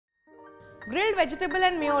grilled vegetable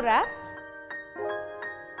and mayo wrap.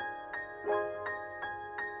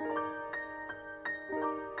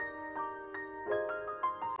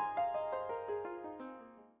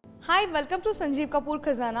 Hi, welcome to Sanjeev Kapoor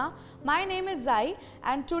Khazana. My name is Zai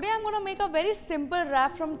and today I am going to make a very simple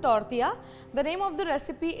wrap from tortilla. The name of the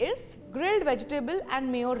recipe is grilled vegetable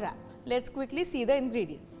and mayo wrap. Let's quickly see the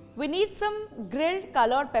ingredients. We need some grilled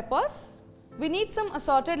colored peppers. We need some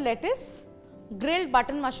assorted lettuce, grilled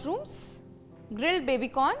button mushrooms, grilled baby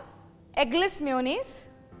corn, eggless mayonnaise,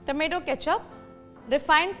 tomato ketchup,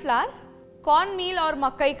 refined flour, cornmeal or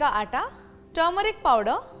makai ka atta, turmeric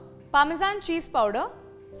powder, parmesan cheese powder,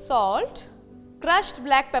 salt, crushed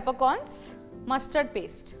black peppercorns, mustard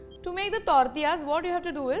paste. To make the tortillas, what you have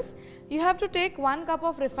to do is, you have to take 1 cup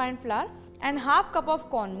of refined flour and half cup of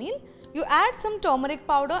cornmeal. You add some turmeric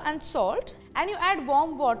powder and salt and you add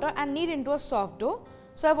warm water and knead into a soft dough.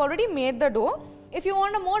 So I have already made the dough. If you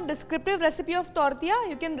want a more descriptive recipe of tortilla,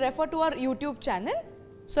 you can refer to our YouTube channel.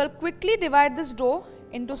 So I'll quickly divide this dough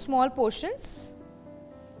into small portions.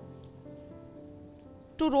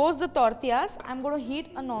 To roast the tortillas, I am going to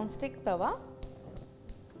heat a non-stick tawa.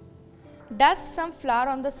 Dust some flour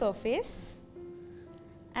on the surface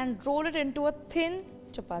and roll it into a thin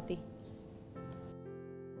chapati.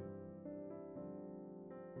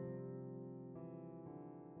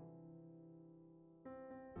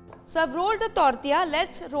 So I have rolled the tortilla.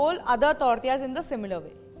 Let's roll other tortillas in the similar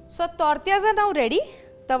way. So tortillas are now ready.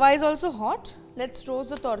 Tawa is also hot. Let's roast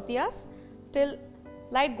the tortillas till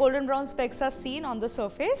light golden brown specks are seen on the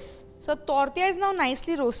surface. So tortilla is now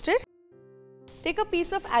nicely roasted. Take a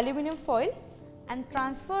piece of aluminium foil and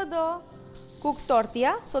transfer the cooked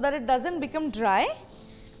tortilla so that it doesn't become dry.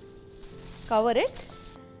 Cover it,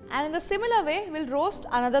 and in the similar way we'll roast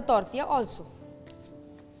another tortilla also.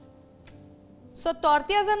 So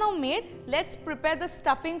tortillas are now made. Let's prepare the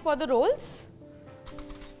stuffing for the rolls.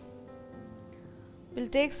 We'll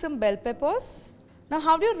take some bell peppers. Now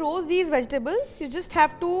how do you roast these vegetables? You just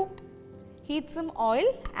have to heat some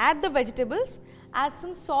oil, add the vegetables, add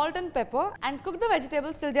some salt and pepper and cook the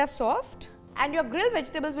vegetables till they are soft and your grilled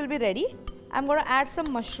vegetables will be ready. I'm going to add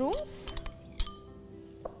some mushrooms,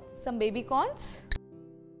 some baby corns,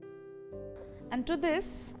 and to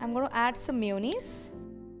this I'm going to add some mayonnaise,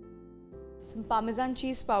 some parmesan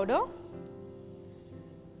cheese powder,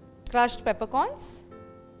 crushed peppercorns,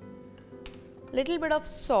 little bit of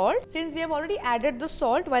salt since we have already added the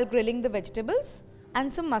salt while grilling the vegetables,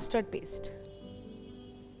 and some mustard paste.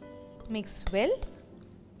 Mix well.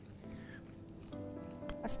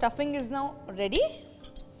 A stuffing is now ready.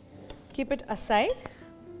 Keep it aside.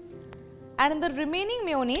 And in the remaining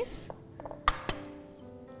mayonnaise,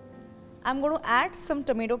 I am going to add some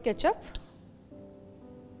tomato ketchup,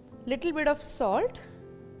 little bit of salt,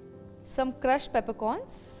 some crushed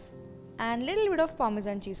peppercorns and little bit of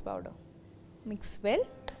parmesan cheese powder. Mix well.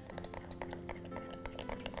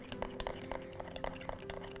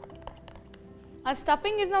 Our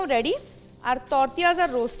stuffing is now ready. Our tortillas are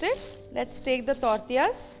roasted. Let's take the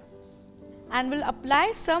tortillas and we'll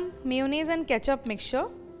apply some mayonnaise and ketchup mixture.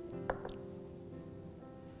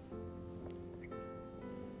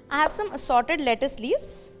 I have some assorted lettuce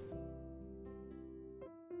leaves.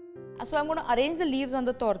 So I'm going to arrange the leaves on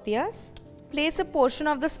the tortillas. Place a portion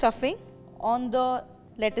of the stuffing on the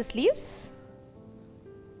lettuce leaves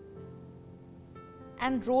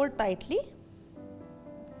and roll tightly.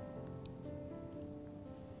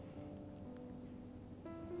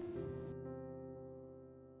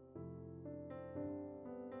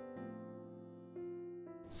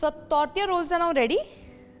 So tortilla rolls are now ready.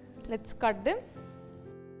 Let's cut them.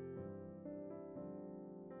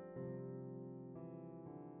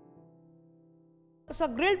 So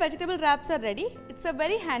grilled vegetable wraps are ready. It's a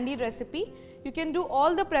very handy recipe. You can do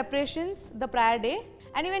all the preparations the prior day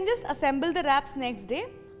and you can just assemble the wraps next day.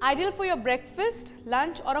 Ideal for your breakfast,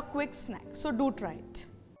 lunch or a quick snack. So do try it.